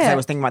It's okay, journaling say because I it.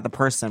 was thinking about the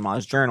person while I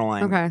was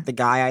journaling. Okay. The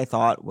guy I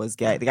thought was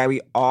gay. The guy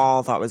we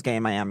all thought was gay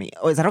in Miami.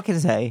 Oh, is that okay to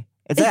say?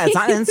 It's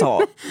not an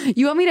insult.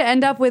 You want me to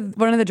end up with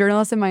one of the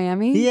journalists in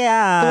Miami?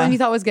 Yeah. The one you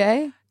thought was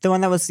gay? The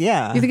one that was,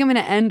 yeah. You think I'm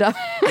going to end up?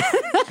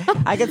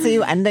 I could see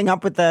you ending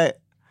up with the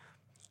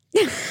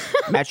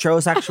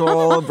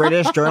metrosexual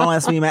British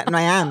journalist we met in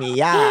Miami.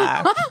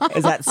 Yeah.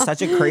 Is that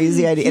such a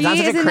crazy idea? It's not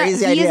such a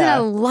crazy He is in a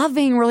idea.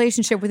 loving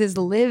relationship with his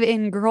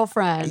live-in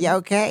girlfriend. Yeah,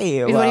 okay.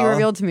 Is what he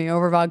revealed to me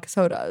over vodka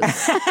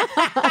sodas.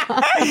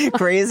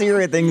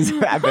 Crazier things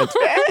have happened.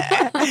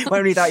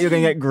 When we thought you were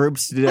going to get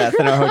groups to death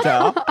in a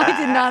hotel. I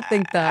did not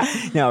think that.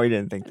 No, we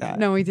didn't think that.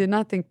 No, we did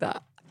not think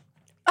that.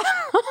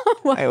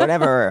 Hey,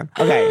 whatever.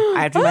 Okay,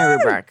 I have to do my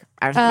rubric.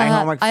 I have my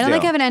homework to I don't do.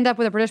 think I would end up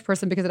with a British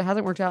person because it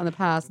hasn't worked out in the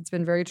past. It's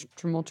been very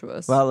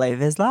tumultuous. Well,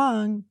 life is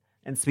long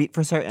and sweet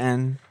for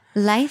certain.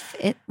 Life.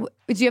 Do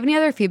you have any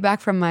other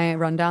feedback from my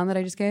rundown that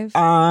I just gave?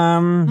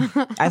 I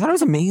thought it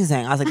was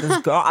amazing. I was like,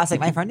 this girl. I was like,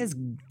 my friend is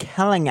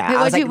killing it. Wait,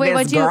 I was like, what'd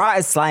this you- girl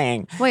is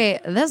slaying.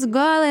 Wait, this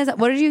girl is.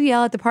 What did you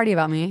yell at the party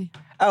about me?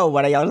 Oh,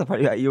 what I yelled at the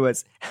party about you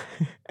was,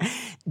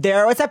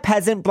 there was a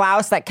peasant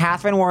blouse that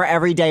Catherine wore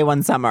every day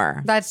one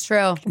summer. That's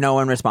true. No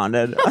one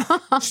responded.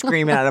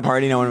 Screaming at a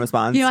party, no one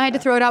responds. You know, I had to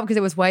throw it out because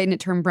it was white and it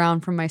turned brown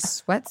from my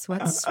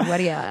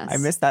sweaty ass. I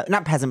missed that.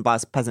 Not peasant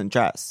blouse, peasant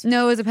dress.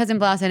 No, it was a peasant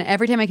blouse, and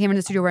every time I came into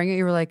the studio wearing it,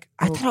 you were like,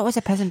 I thought it was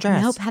a peasant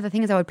dress. Nope. The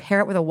thing is, I would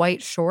pair it with a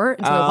white short,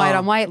 and so white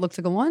on white looked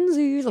like a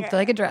onesie, looked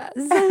like a dress.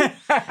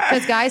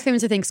 Because guys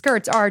famously think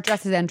skirts are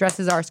dresses and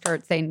dresses are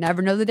skirts. They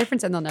never know the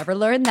difference, and they'll never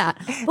learn that.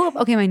 Oh,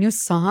 okay, my new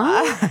song.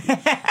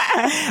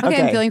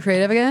 Okay, I'm feeling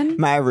creative again.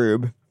 My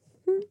rube.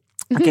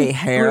 Okay,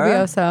 hair.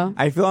 Rubioso.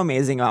 I feel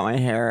amazing about my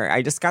hair.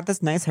 I just got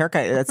this nice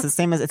haircut. It's the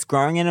same as it's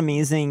growing in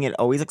amazing. It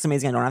always looks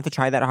amazing. I don't have to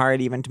try that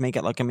hard even to make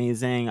it look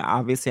amazing.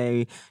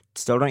 Obviously, I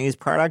still don't use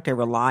product. I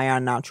rely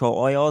on natural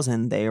oils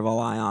and they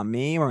rely on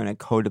me. We're in a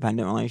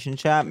codependent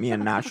relationship, me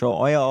and natural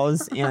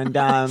oils. And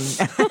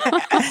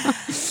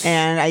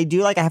and I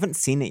do I haven't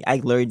seen it. I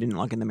literally didn't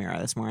look in the mirror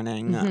this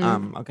morning.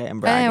 Okay, I'm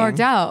bragging. And it worked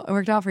out. It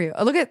worked out for you.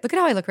 Look at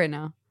how I look right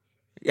now.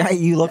 Yeah,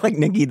 you look like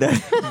Nikki you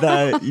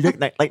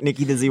look like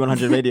Nikki the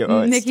Z100 radio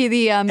host. Nikki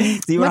the Z100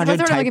 what's the word I'm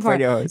type looking for?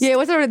 radio host. Yeah,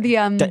 what's the word?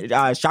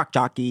 The shock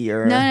jockey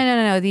or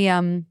no.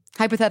 The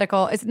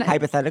hypothetical. It's not,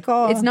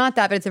 hypothetical. It's not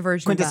that, but it's a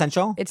version.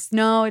 Quintessential? Of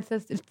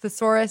that. It's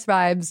thesaurus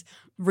vibes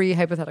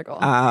hypothetical.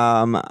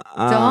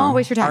 Don't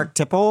waste your time.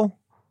 Archetypal.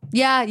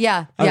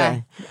 Yeah.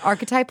 Okay.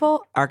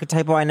 Archetypal.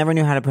 Archetypal. I never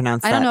knew how to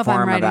pronounce I don't that know if I'm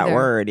form right of that either.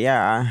 word.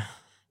 Yeah.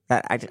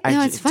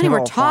 It's funny.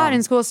 We're taught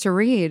in schools to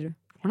read.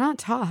 We're not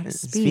taught how to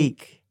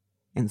speak.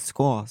 In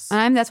schools.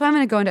 That's why I'm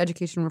going to go into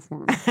education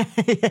reform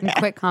and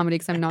quit comedy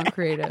because I'm not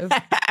creative.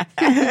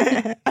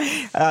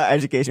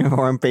 Education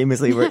reform,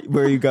 famously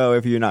where you go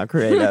if you're not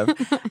creative.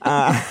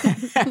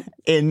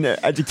 In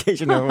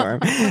education reform.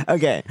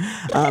 Okay.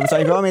 So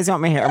I feel amazing about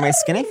my hair. My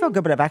skin, I feel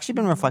good, but I've actually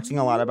been reflecting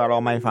a lot about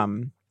all my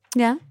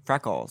Yeah.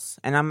 freckles.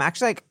 And I'm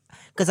actually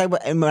because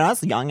when I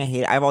was young, I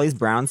have all these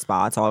brown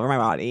spots all over my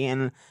body.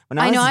 And when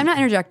I know I'm not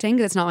interjecting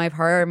because it's not my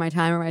part or my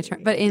time or my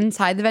turn. But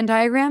inside the Venn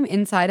diagram,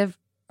 inside of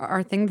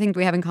our things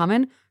we have in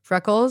common,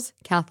 freckles,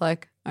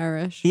 Catholic,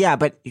 Irish. Yeah,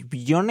 but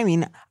you know what I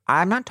mean?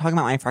 I'm not talking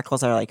about my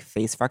freckles that are like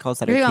face freckles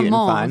that are You're cute and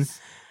talking fun. moles.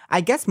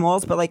 I guess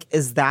moles, but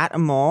is that a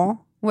mole?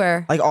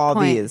 Where? Like all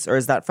Point. of these? Or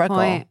is that freckle?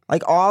 Point.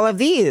 Like all of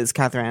these,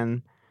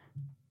 Catherine.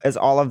 Is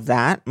all of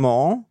that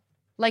mole?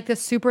 Like the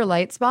super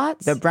light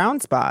spots? The brown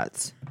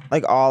spots.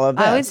 Like all of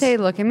this. I would say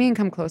look at me and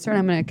come closer and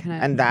I'm going to kind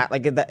of... And that,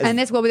 And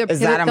this will be... is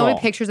that a there'll mole? be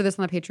pictures of this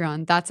on the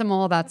Patreon. That's a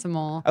mole, that's a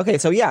mole. Okay,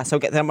 so yeah,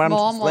 then what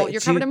Mole. I'm... You're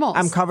covered in moles.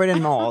 I'm covered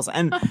in moles.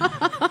 And when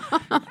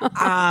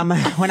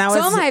I was...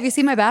 So am I. Have you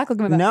seen my back? Look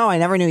at my back. No, I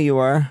never knew you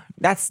were.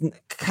 That's,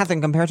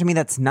 Catherine, compared to me,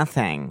 that's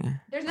nothing.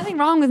 There's nothing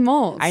wrong with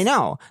moles. I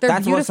know. They're So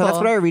that's beautiful.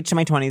 what I reached in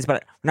my 20s.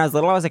 But when I was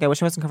little, I was like, I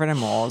wish I wasn't covered in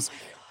moles.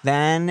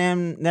 Then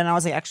I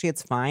was like, actually,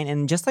 it's fine.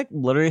 And just like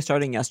literally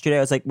starting yesterday,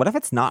 I was like, what if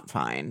it's not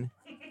fine?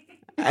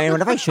 I mean,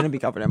 what if I shouldn't be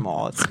covered in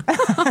moles?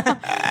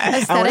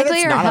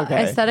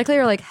 Aesthetically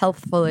or like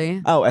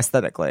healthfully? Oh,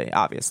 aesthetically,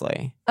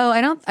 obviously. Oh,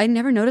 I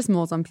never noticed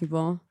moles on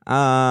people.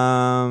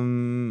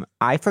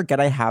 I forget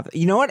I have.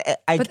 You know what?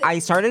 I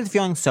started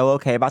feeling so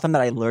okay about them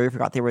that I literally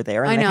forgot they were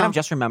there, and I then I kind know. of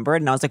just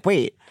remembered, and I was like,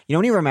 wait, you know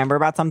when you remember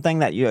about something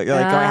that you're like,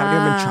 oh, I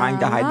haven't been trying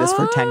to hide this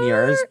for 10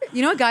 years.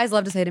 You know what guys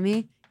love to say to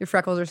me? Your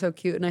freckles are so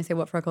cute, and I say,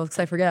 what freckles? Because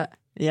I forget.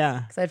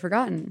 Yeah. Because I'd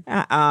forgotten.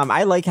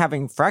 I like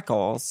having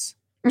freckles.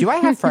 Do I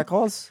have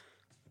freckles?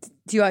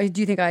 Do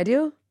you think I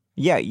do?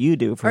 Yeah, you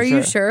do for Are sure.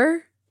 you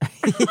sure?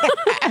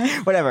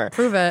 Whatever.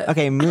 Prove it.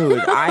 Okay, mood.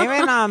 I'm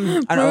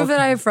in Prove that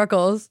I have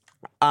freckles.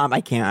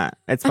 I can't.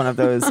 It's one of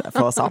those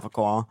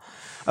philosophical.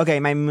 Okay,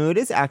 my mood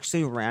is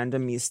actually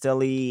randomly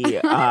silly.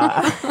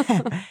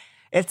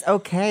 It's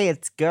okay.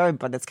 It's good,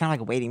 but it's kind of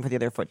like waiting for the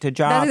other foot to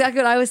drop. That's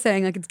exactly what I was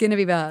saying. Like, it's going to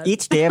be bad.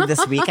 Each day of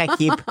this week, I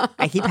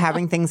keep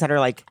having things that are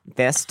like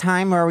this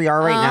time where we are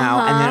right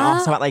now, and then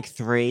also at like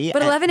 3.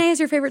 But 11 a is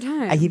your favorite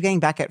time. I keep getting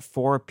back at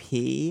 4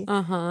 p.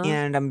 Uh-huh.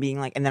 And I'm being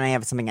like, and then I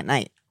have something at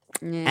night.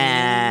 Yeah.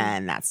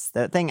 And that's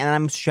the thing. And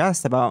I'm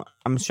stressed that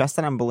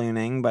I'm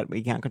ballooning, but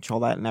we can't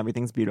control that and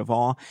everything's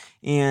beautiful.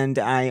 And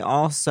I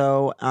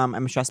also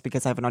I'm stressed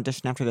because I have an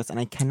audition after this and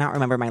I cannot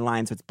remember my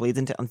lines, which bleeds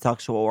into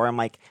intellectual, or I'm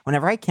like,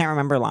 whenever I can't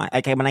remember lines,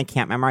 like when I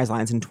can't memorize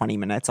lines in 20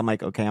 minutes, I'm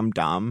like, okay, I'm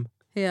dumb.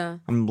 Yeah.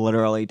 I'm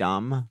literally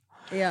dumb.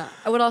 Yeah.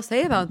 What I'll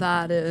say about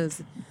that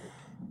is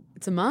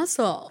it's a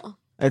muscle.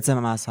 It's a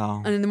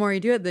muscle. And the more you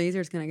do it, the easier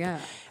it's going to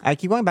get. I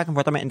keep going back and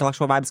forth on my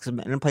intellectual vibes because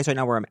I'm in a place right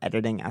now where I'm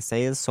editing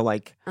essays. So,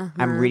 like,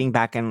 I'm reading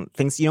back and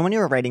things, you know, when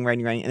you're writing,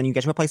 and then you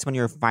get to a place when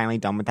you're finally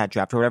done with that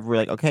draft or whatever, you're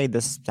like, okay,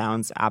 this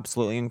sounds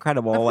absolutely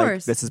incredible. Of Like,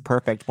 course. this is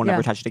perfect. We'll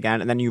never touch it again.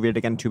 And then you read it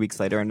again 2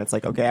 weeks later and it's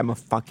like, okay, I'm a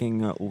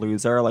fucking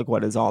loser. Like,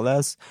 what is all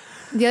this?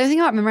 The other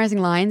thing about memorizing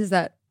lines is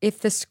that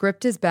if the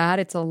script is bad,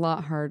 it's a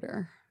lot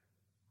harder.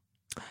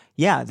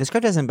 Yeah, the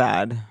script isn't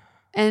bad.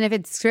 And if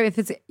it's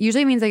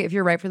usually means like if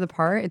you're right for the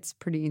part, it's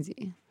pretty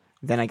easy.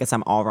 Then I guess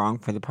I'm all wrong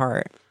for the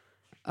part.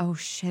 Oh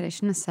shit! I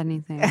shouldn't have said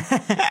anything.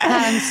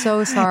 I'm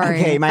so sorry.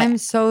 Okay, I'm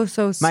so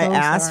sorry. My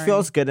ass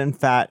feels good and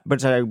fat,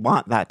 but I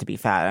want that to be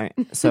fat,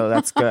 so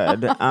that's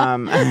good.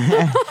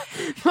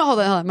 Hold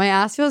on. My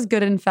ass feels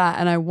good and fat,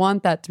 and I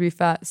want that to be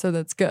fat, so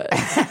that's good.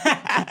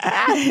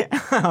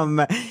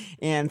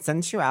 And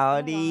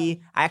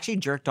sensuality. I actually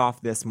jerked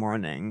off this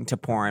morning to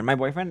porn. My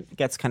boyfriend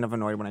gets kind of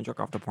annoyed when I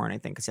jerk off to porn, I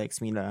think, because he likes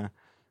me to.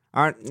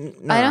 I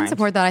don't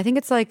support that. I think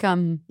it's like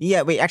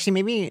Yeah, wait. Actually,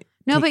 maybe.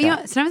 No, but you that.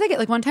 know, sometimes I get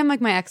like one time,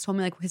 like my ex told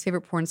me like his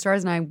favorite porn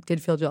stars, and I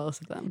did feel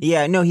jealous of them.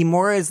 Yeah, no, he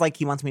more is like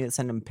he wants me to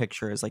send him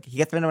pictures. Like he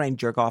gets offended when I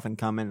jerk off and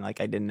come, and like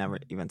I didn't never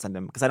even send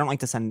him because I don't like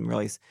to send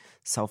really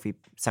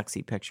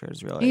sexy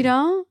pictures. Really, You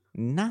don't?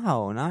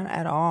 No, not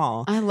at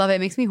all. I love it. It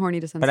makes me horny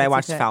to send. But I sexy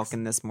watched pics.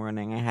 Falcon this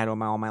morning. I had all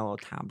my little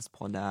tabs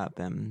pulled up,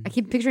 and I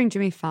keep picturing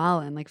Jimmy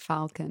Fallon, like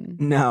Falcon.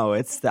 no,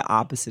 it's the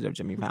opposite of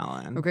Jimmy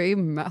Fallon. Okay,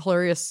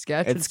 hilarious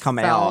sketch. It's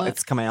Kumail.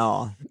 It's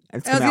Kumail.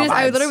 It's I was Kumail gonna,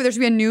 I vibes. literally, there should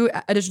be a new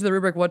addition to the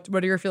rubric. What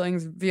are your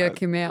feelings via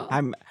Kumail?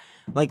 I'm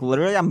like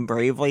literally, I'm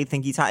bravely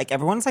think he's hot. Like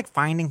everyone's like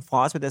finding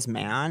flaws with this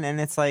man, and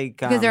it's like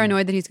Because they're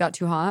annoyed that he's got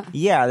too hot.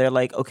 Yeah, they're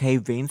like, okay,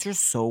 veins are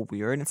so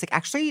weird. And it's like,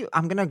 actually,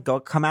 I'm gonna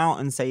come out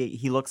and say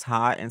he looks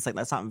hot, and it's like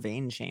let's not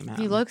vein shame him.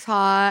 He looks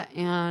hot,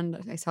 and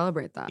I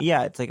celebrate that.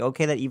 Yeah, it's like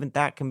okay that even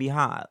that can be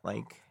hot.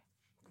 Like,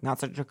 not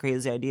such a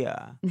crazy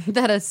idea.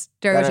 That a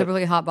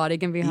stereotypically hot body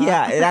can be hot.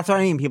 Yeah, that's what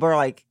I mean. People are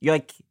like, you're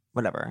like,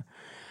 whatever.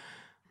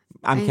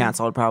 I'm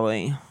canceled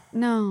probably.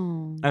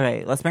 No.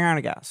 Okay, let's bring on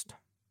a guest.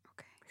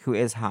 Okay. Who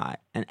is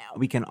hot, and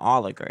we can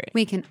all agree.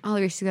 We can all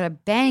agree she's got a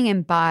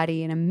banging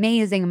body, an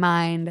amazing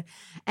mind,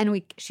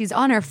 and she's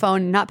on her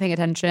phone, not paying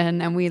attention,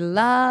 and we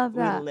love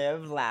We that.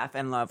 live, laugh,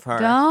 and love her.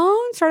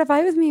 Don't start a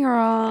fight with me, girl.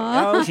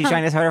 Oh, she's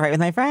trying to start a fight with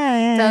my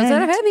friend. Don't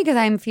start a fight with me because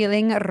I'm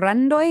feeling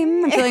random.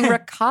 I'm feeling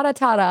ricotta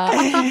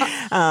Totta.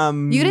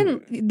 You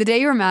didn't, the day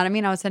you were mad at me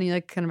and I was sending you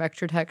like kind of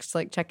extra texts,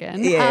 like check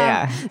in.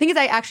 Yeah.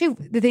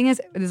 The thing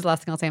is, this is the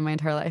last thing I'll say in my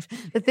entire life.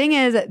 The thing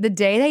is, the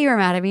day that you were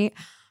mad at me,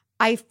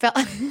 I felt,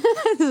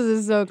 this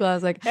is so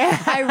classic.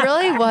 I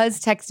really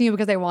was texting you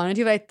because I wanted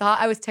to, but I thought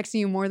I was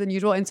texting you more than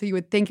usual. And so you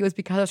would think it was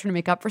because I was trying to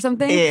make up for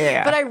something.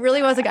 Yeah. But I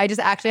really was like, I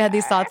just actually had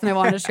these thoughts and I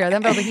wanted to share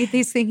them. But I was like,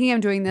 he's thinking I'm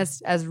doing this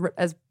as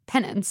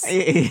penance.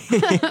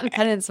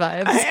 Penance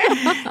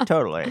vibes.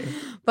 Totally.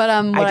 But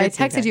what I did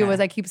think texted that, you yeah. was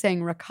I keep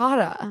saying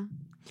ricotta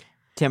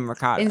Tim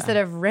Ricotta. instead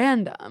of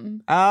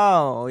random.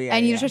 Oh, yeah.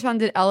 And you yeah. just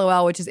responded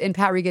LOL, which is in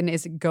Pat Regan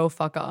is go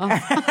fuck off.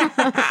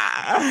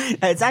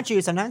 It's not true.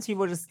 Sometimes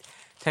people just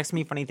text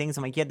me funny things.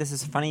 I'm like, yeah, this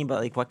is funny, but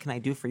like, what can I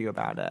do for you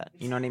about it?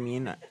 You know what I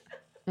mean?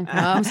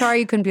 I'm sorry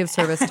you couldn't be of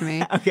service to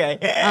me.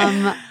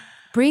 Okay.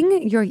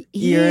 Bring your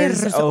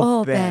ears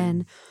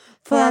open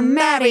for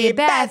Mary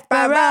Beth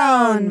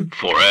Barone.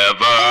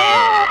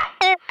 Forever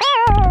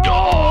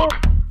Dog.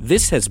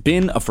 This has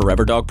been a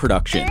Forever Dog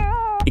production.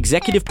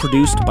 Executive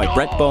produced by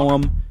Brett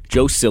Boehm,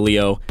 Joe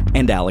Cilio,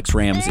 and Alex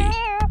Ramsey.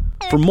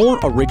 For more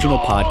original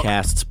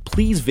podcasts,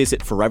 please visit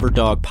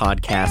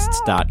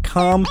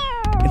foreverdogpodcasts.com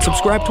and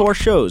subscribe to our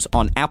shows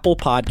on Apple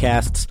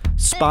Podcasts,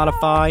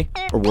 Spotify,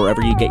 or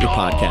wherever you get your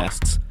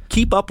podcasts.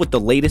 Keep up with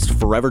the latest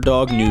Forever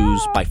Dog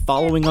news by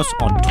following us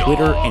on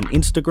Twitter and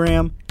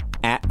Instagram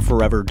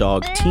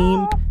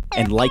 @ForeverDogTeam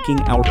and liking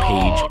our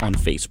page on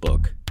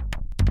Facebook.